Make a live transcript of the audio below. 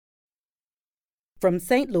from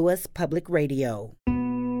St. Louis Public Radio.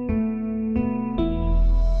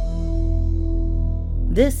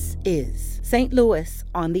 This is St. Louis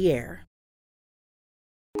on the Air.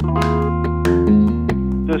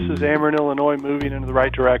 This is Ameren, Illinois, moving in the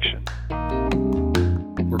right direction.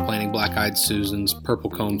 We're planting black-eyed Susans,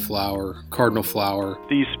 purple coneflower, cardinal flower.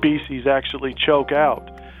 These species actually choke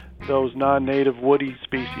out those non-native woody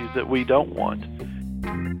species that we don't want.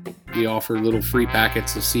 We offer little free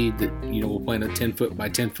packets of seed that, we'll plant a 10-foot by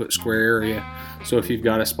 10-foot square area. So if you've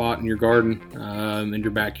got a spot in your garden, in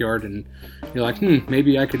your backyard, and you're like,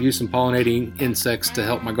 maybe I could use some pollinating insects to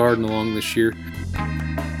help my garden along this year.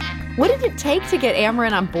 What did it take to get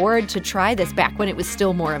Ameren on board to try this back when it was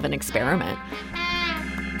still more of an experiment?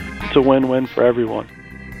 It's a win-win for everyone.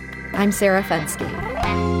 I'm Sarah Fenske.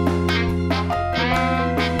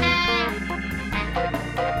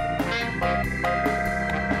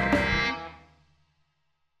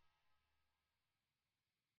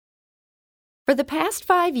 For the past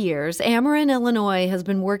 5 years, Ameren, Illinois has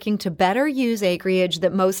been working to better use acreage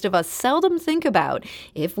that most of us seldom think about,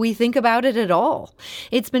 if we think about it at all.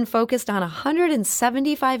 It's been focused on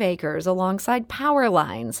 175 acres alongside power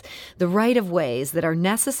lines, the right-of-ways that are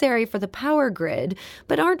necessary for the power grid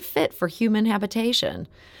but aren't fit for human habitation.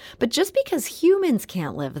 But just because humans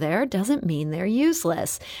can't live there doesn't mean they're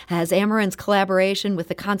useless, as Ameren's collaboration with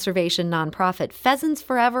the conservation nonprofit Pheasants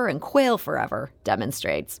Forever and Quail Forever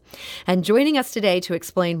demonstrates. And joining us today to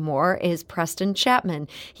explain more is Preston Chapman.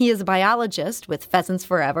 He is a biologist with Pheasants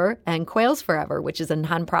Forever and Quails Forever, which is a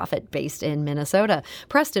nonprofit based in Minnesota.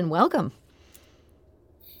 Preston, welcome.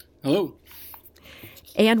 Hello.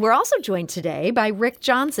 And we're also joined today by Rick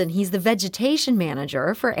Johnson. He's the vegetation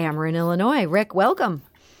manager for Ameren, Illinois. Rick, welcome.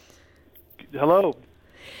 Hello.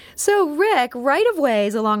 So, Rick,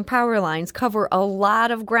 right-of-ways along power lines cover a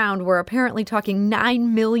lot of ground. We're apparently talking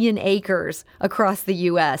 9 million acres across the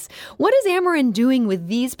U.S. What is Ameren doing with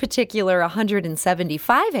these particular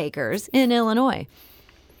 175 acres in Illinois?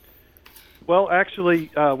 Well,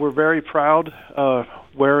 actually, we're very proud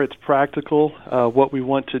where it's practical. What we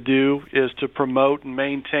want to do is to promote and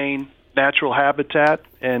maintain natural habitat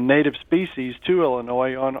and native species to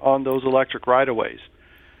Illinois on those electric right-of-ways.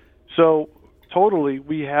 So, totally,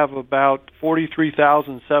 we have about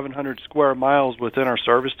 43,700 square miles within our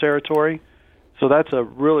service territory. So that's a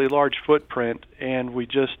really large footprint, and we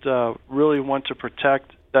just really want to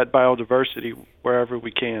protect that biodiversity wherever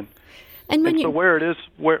we can. And so where it is,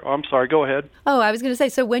 I'm sorry, go ahead. Oh, I was going to say,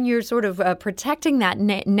 so when you're sort of protecting that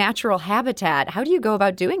natural habitat, how do you go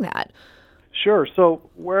about doing that? Sure. So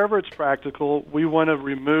wherever it's practical, we want to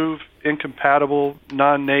remove incompatible,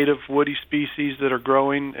 non-native woody species that are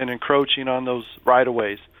growing and encroaching on those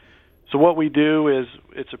right-of-ways. So what we do is,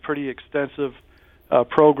 it's a pretty extensive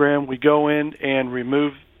program. We go in and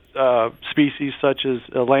remove species such as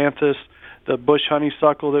Ailanthus, the bush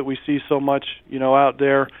honeysuckle that we see so much, out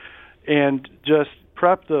there, and just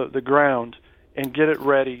prep the ground and get it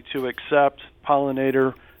ready to accept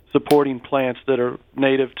pollinator supporting plants that are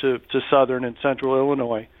native to southern and central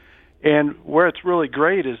Illinois. And where it's really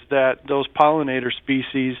great is that those pollinator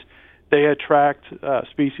species, they attract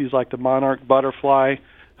species like the monarch butterfly,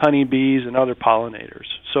 honeybees, and other pollinators.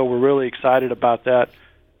 So we're really excited about that,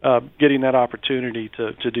 getting that opportunity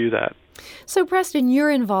to do that. So, Preston,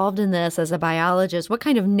 you're involved in this as a biologist. What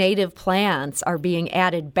kind of native plants are being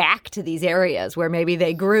added back to these areas where maybe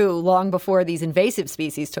they grew long before these invasive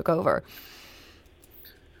species took over?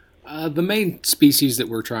 The main species that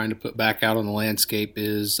we're trying to put back out on the landscape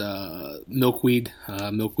is milkweed.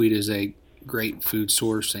 Milkweed is a great food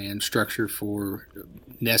source and structure for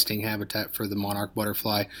nesting habitat for the monarch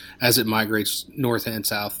butterfly as it migrates north and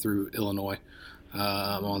south through Illinois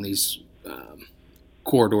on these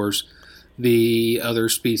corridors. The other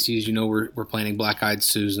species, we're planting black-eyed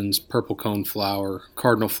Susans, purple coneflower,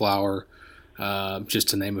 cardinal flower, just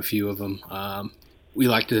to name a few of them. We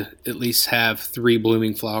like to at least have 3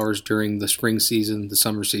 blooming flowers during the spring season, the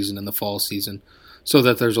summer season, and the fall season, so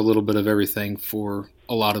that there's a little bit of everything for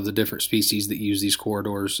a lot of the different species that use these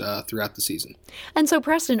corridors throughout the season. And so,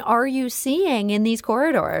 Preston, are you seeing in these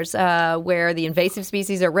corridors where the invasive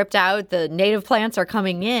species are ripped out, the native plants are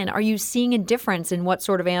coming in, are you seeing a difference in what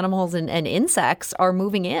sort of animals and insects are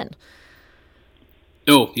moving in?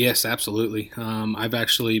 Oh, yes, absolutely. I've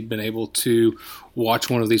actually been able to watch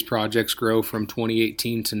one of these projects grow from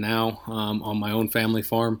 2018 to now on my own family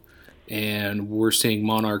farm, and we're seeing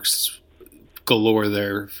monarchs galore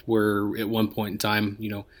there, where at one point in time,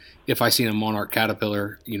 if I seen a monarch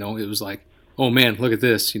caterpillar, it was like, oh man, look at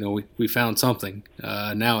this, we found something.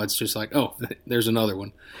 Now it's just like, oh, there's another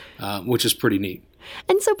one, which is pretty neat.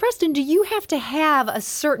 And so, Preston, do you have to have a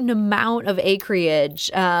certain amount of acreage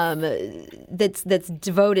that's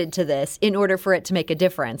devoted to this in order for it to make a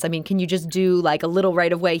difference? I mean, can you just do like a little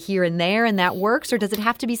right-of-way here and there and that works, or does it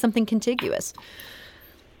have to be something contiguous?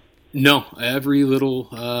 No, every little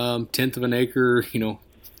tenth of an acre,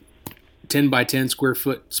 10 by 10 square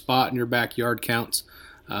foot spot in your backyard counts.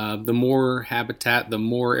 The more habitat, the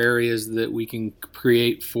more areas that we can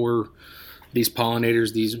create for these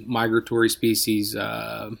pollinators, these migratory species,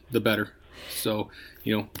 the better. So,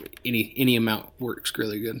 any amount works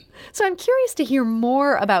really good. So I'm curious to hear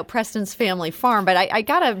more about Preston's family farm, but I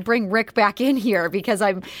got to bring Rick back in here because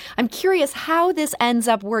I'm curious how this ends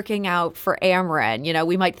up working out for Ameren.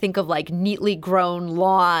 We might think of like neatly grown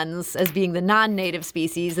lawns as being the non-native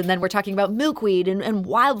species, and then we're talking about milkweed and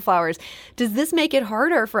wildflowers. Does this make it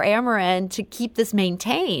harder for Ameren to keep this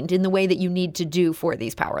maintained in the way that you need to do for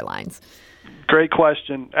these power lines? Great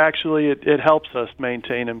question. Actually, it helps us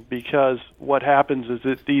maintain them because what happens is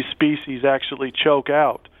that these species actually choke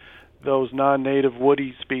out those non-native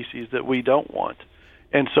woody species that we don't want.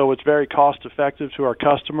 And so it's very cost-effective to our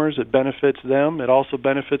customers. It benefits them. It also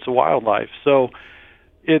benefits the wildlife. So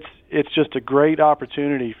it's just a great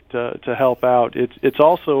opportunity to help out. It's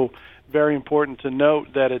also very important to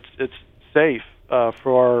note that it's safe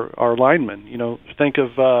for our linemen. Think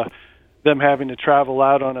of them having to travel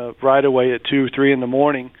out on a right-of-way at 2, 3 in the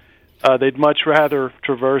morning. They'd much rather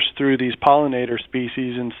traverse through these pollinator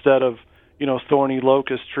species instead of, thorny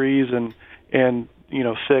locust trees and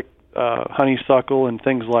thick honeysuckle and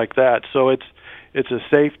things like that. So it's a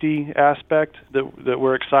safety aspect that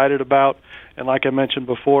we're excited about. And like I mentioned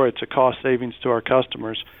before, it's a cost savings to our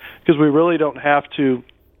customers because we really don't have to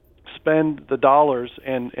spend the dollars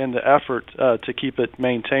and the effort to keep it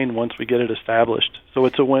maintained once we get it established. So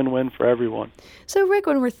it's a win-win for everyone. So, Rick,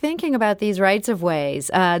 when we're thinking about these rights-of-ways,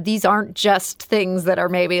 these aren't just things that are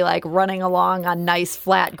maybe like running along on nice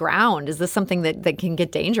flat ground. Is this something that can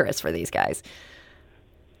get dangerous for these guys?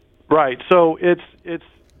 Right. So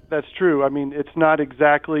that's true. I mean, it's not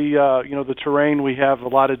exactly the terrain. We have a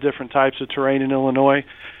lot of different types of terrain in Illinois.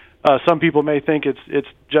 Some people may think it's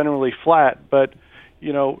generally flat, but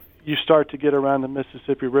you start to get around the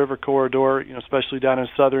Mississippi River corridor, especially down in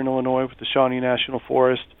southern Illinois with the Shawnee National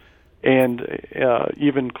Forest, and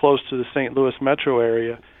even close to the St. Louis metro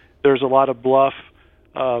area. There's a lot of bluff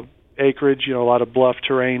acreage, a lot of bluff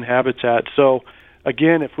terrain habitat. So,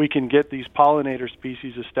 again, if we can get these pollinator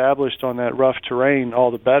species established on that rough terrain,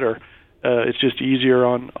 all the better. It's just easier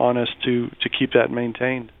on us to keep that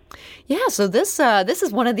maintained. Yeah, so this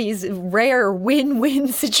is one of these rare win-win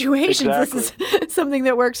situations. Exactly. This is something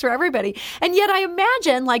that works for everybody. And yet I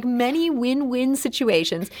imagine, like many win-win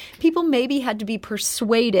situations, people maybe had to be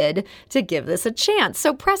persuaded to give this a chance.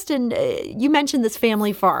 So, Preston, you mentioned this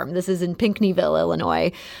family farm. This is in Pinckneyville,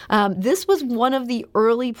 Illinois. This was one of the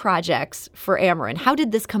early projects for Ameren. How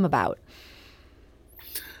did this come about?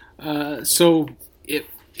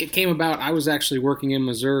 It came about, I was actually working in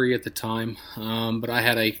Missouri at the time, but I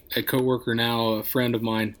had a coworker now, a friend of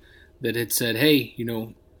mine, that had said, hey,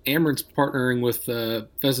 Ameren's partnering with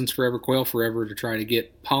Pheasants Forever, Quail Forever to try to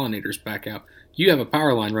get pollinators back out. You have a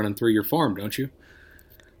power line running through your farm, don't you?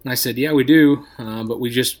 And I said, yeah, we do, but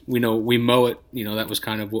we mow it. That was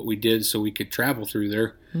kind of what we did so we could travel through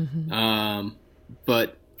there. Mm-hmm.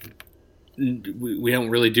 But we don't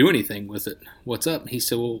really do anything with it. What's up? He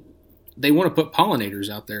said, well, they want to put pollinators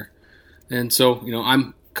out there. And so,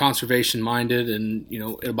 I'm conservation minded and,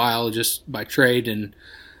 a biologist by trade, and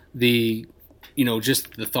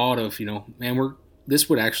just the thought of, this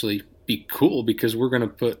would actually be cool because we're going to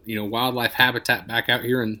put, wildlife habitat back out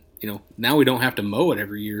here, and, now we don't have to mow it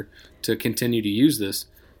every year to continue to use this.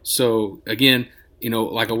 So again,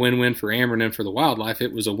 like a win-win for Ameren and for the wildlife,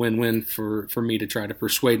 it was a win-win for me to try to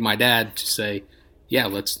persuade my dad to say, yeah,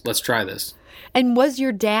 let's try this. And was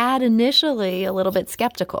your dad initially a little bit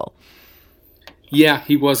skeptical? Yeah,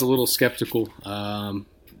 he was a little skeptical.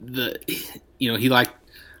 He like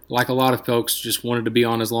a lot of folks just wanted to be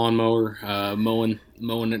on his lawnmower, mowing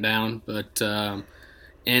it down. But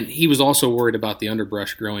and he was also worried about the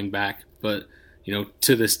underbrush growing back. But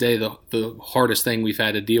to this day, the hardest thing we've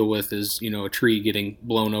had to deal with is a tree getting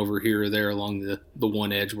blown over here or there along the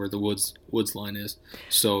one edge where the woods line is.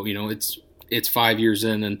 So it's 5 years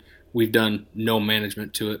in, and we've done no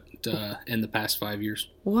management to it in the past 5 years.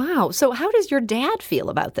 Wow. So how does your dad feel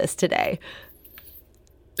about this today?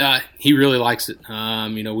 He really likes it.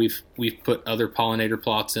 We've put other pollinator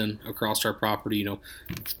plots in across our property,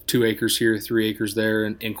 2 acres here, 3 acres there,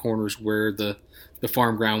 and in corners where the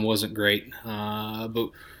farm ground wasn't great.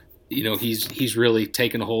 But he's really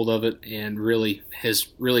taken a hold of it and really has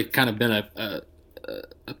really kind of been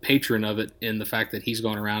a patron of it in the fact that he's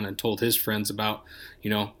gone around and told his friends about,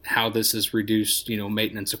 how this has reduced,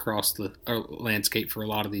 maintenance across the landscape for a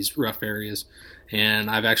lot of these rough areas. And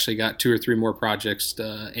I've actually got 2 or 3 more projects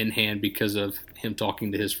in hand because of him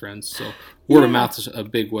talking to his friends. So word of mouth is a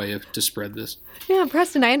big way to spread this. Yeah,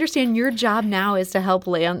 Preston, I understand your job now is to help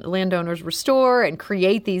landowners restore and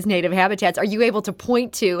create these native habitats. Are you able to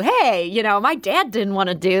point to, hey, my dad didn't want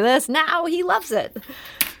to do this. Now he loves it.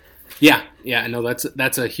 Yeah, no,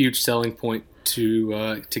 that's a huge selling point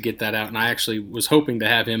to get that out. And I actually was hoping to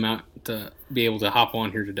have him out to be able to hop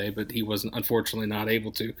on here today, but he wasn't, unfortunately, not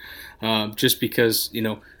able to. Just because,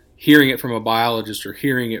 hearing it from a biologist or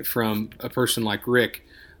hearing it from a person like Rick,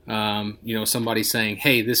 somebody saying,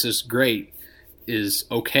 hey, this is great, is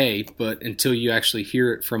okay, but until you actually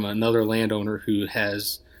hear it from another landowner who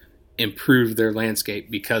has improved their landscape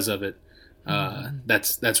because of it,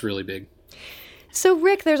 that's really big. So,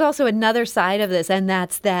 Rick, there's also another side of this, and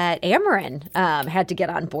that's that Ameren had to get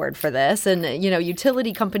on board for this. And,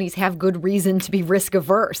 utility companies have good reason to be risk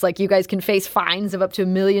averse. Like, you guys can face fines of up to $1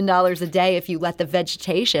 million a day if you let the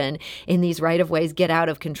vegetation in these right-of-ways get out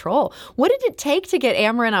of control. What did it take to get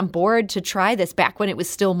Ameren on board to try this back when it was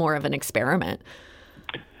still more of an experiment?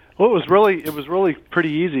 Well, it was really pretty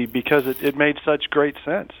easy because it made such great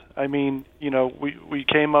sense. I mean, we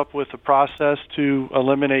came up with a process to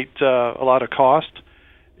eliminate a lot of cost.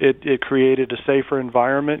 It created a safer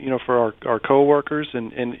environment, for our coworkers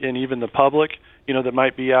and even the public, that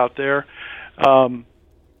might be out there.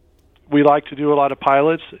 We like to do a lot of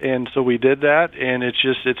pilots, and so we did that, and it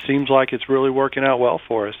seems like it's really working out well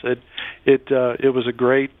for us. It was a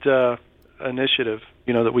great initiative,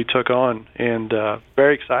 that we took on, and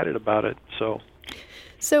very excited about it.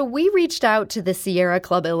 So we reached out to the Sierra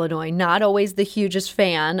Club Illinois, not always the hugest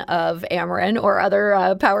fan of Ameren or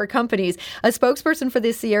other power companies. A spokesperson for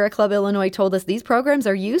the Sierra Club Illinois told us these programs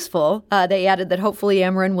are useful. They added that hopefully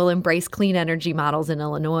Ameren will embrace clean energy models in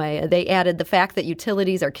Illinois. They added the fact that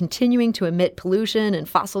utilities are continuing to emit pollution and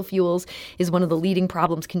fossil fuels is one of the leading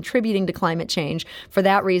problems contributing to climate change. For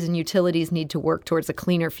that reason, utilities need to work towards a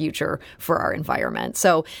cleaner future for our environment.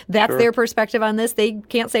 So that's their perspective on this. They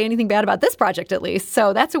can't say anything bad about this project, at least.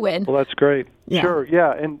 So that's a win. Well, that's great. Yeah. Sure,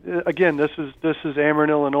 yeah. And again, this is Ameren,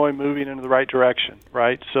 Illinois, moving into the right direction,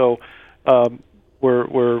 right? So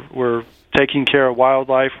we're taking care of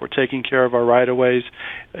wildlife. We're taking care of our right-of-ways.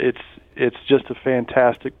 It's just a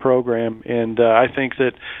fantastic program, and I think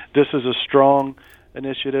that this is a strong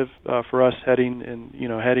initiative for us heading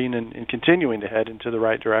and continuing to head into the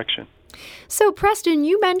right direction. So, Preston,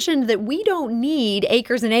 you mentioned that we don't need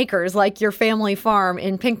acres and acres like your family farm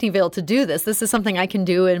in Pinckneyville to do this. This is something I can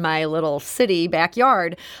do in my little city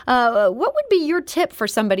backyard. What would be your tip for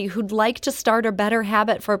somebody who'd like to start a better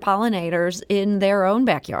habit for pollinators in their own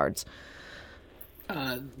backyards?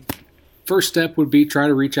 First step would be try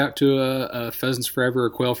to reach out to a Pheasants Forever or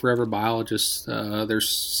Quail Forever biologist. There's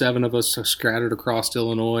 7 of us scattered across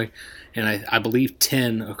Illinois, and I believe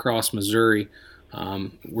 10 across Missouri.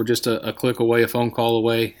 We're just a click away, a phone call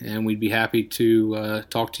away, and we'd be happy to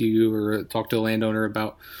talk to you or talk to a landowner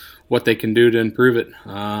about what they can do to improve it.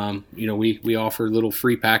 We offer little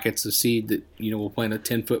free packets of seed that, we'll plant a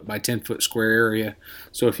 10-foot by 10-foot square area.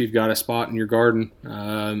 So if you've got a spot in your garden,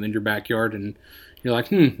 in your backyard, and you're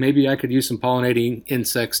like, maybe I could use some pollinating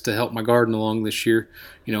insects to help my garden along this year,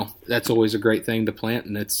 that's always a great thing to plant,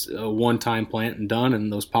 and it's a one-time plant and done,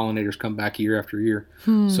 and those pollinators come back year after year.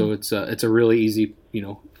 So it's a really easy,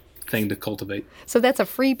 thing to cultivate. So that's a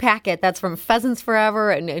free packet. That's from Pheasants Forever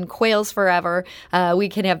and Quails Forever. We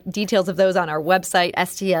can have details of those on our website,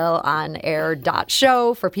 stlonair.show,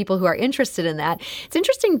 for people who are interested in that. It's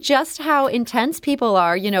interesting just how intense people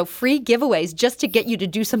are, free giveaways just to get you to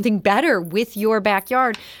do something better with your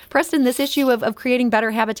backyard. Preston, this issue of creating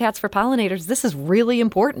better habitats for pollinators, this is really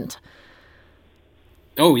important.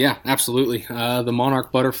 Oh, yeah, absolutely. The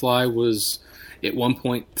monarch butterfly was at one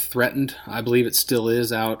point threatened. I believe it still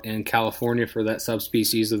is out in California for that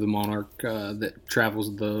subspecies of the monarch that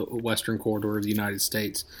travels the western corridor of the United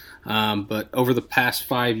States. But over the past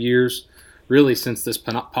 5 years, really since this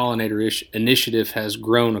pollinator initiative has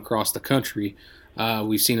grown across the country,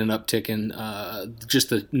 we've seen an uptick in just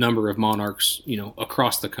the number of monarchs,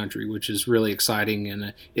 across the country, which is really exciting,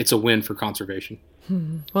 and it's a win for conservation.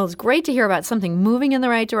 Well, it's great to hear about something moving in the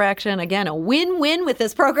right direction. Again, a win-win with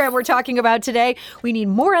this program we're talking about today. We need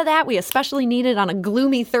more of that. We especially need it on a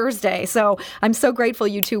gloomy Thursday. So I'm so grateful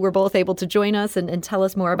you two were both able to join us and tell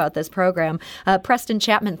us more about this program. Preston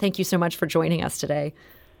Chapman, thank you so much for joining us today.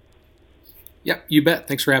 Yeah, you bet.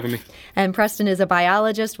 Thanks for having me. And Preston is a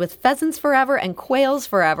biologist with Pheasants Forever and Quails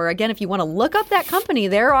Forever. Again, if you want to look up that company,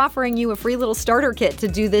 they're offering you a free little starter kit to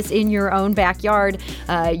do this in your own backyard.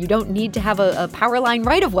 You don't need to have a power line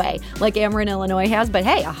right of way like Ameren, Illinois has. But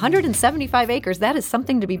hey, 175 acres, that is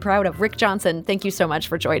something to be proud of. Rick Johnson, thank you so much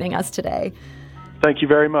for joining us today. Thank you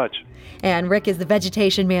very much. And Rick is the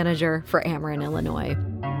vegetation manager for Ameren, Illinois.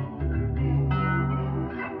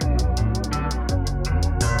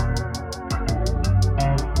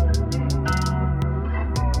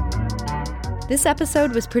 This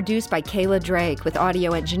episode was produced by Kayla Drake with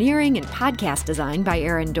audio engineering and podcast design by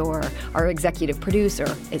Aaron Dorr. Our executive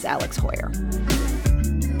producer is Alex Hoyer.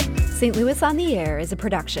 St. Louis on the Air is a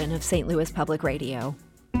production of St. Louis Public Radio.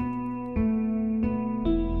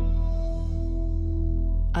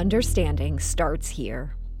 Understanding starts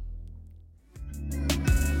here.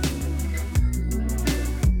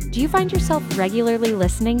 Do you find yourself regularly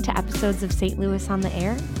listening to episodes of St. Louis on the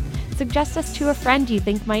Air? Suggest us to a friend you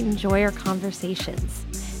think might enjoy our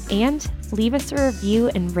conversations. And leave us a review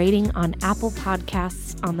and rating on Apple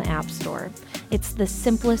Podcasts on the App Store. It's the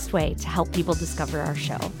simplest way to help people discover our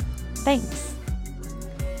show. Thanks.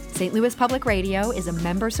 St. Louis Public Radio is a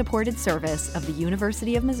member-supported service of the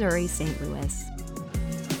University of Missouri, St. Louis.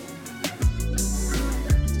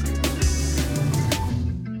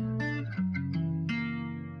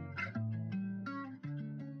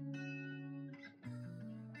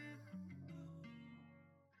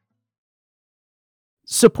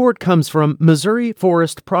 Support comes from Missouri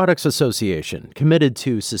Forest Products Association, committed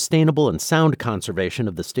to sustainable and sound conservation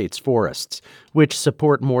of the state's forests, which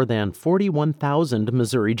support more than 41,000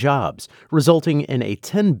 Missouri jobs, resulting in a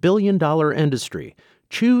 $10 billion industry.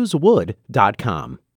 ChooseWood.com.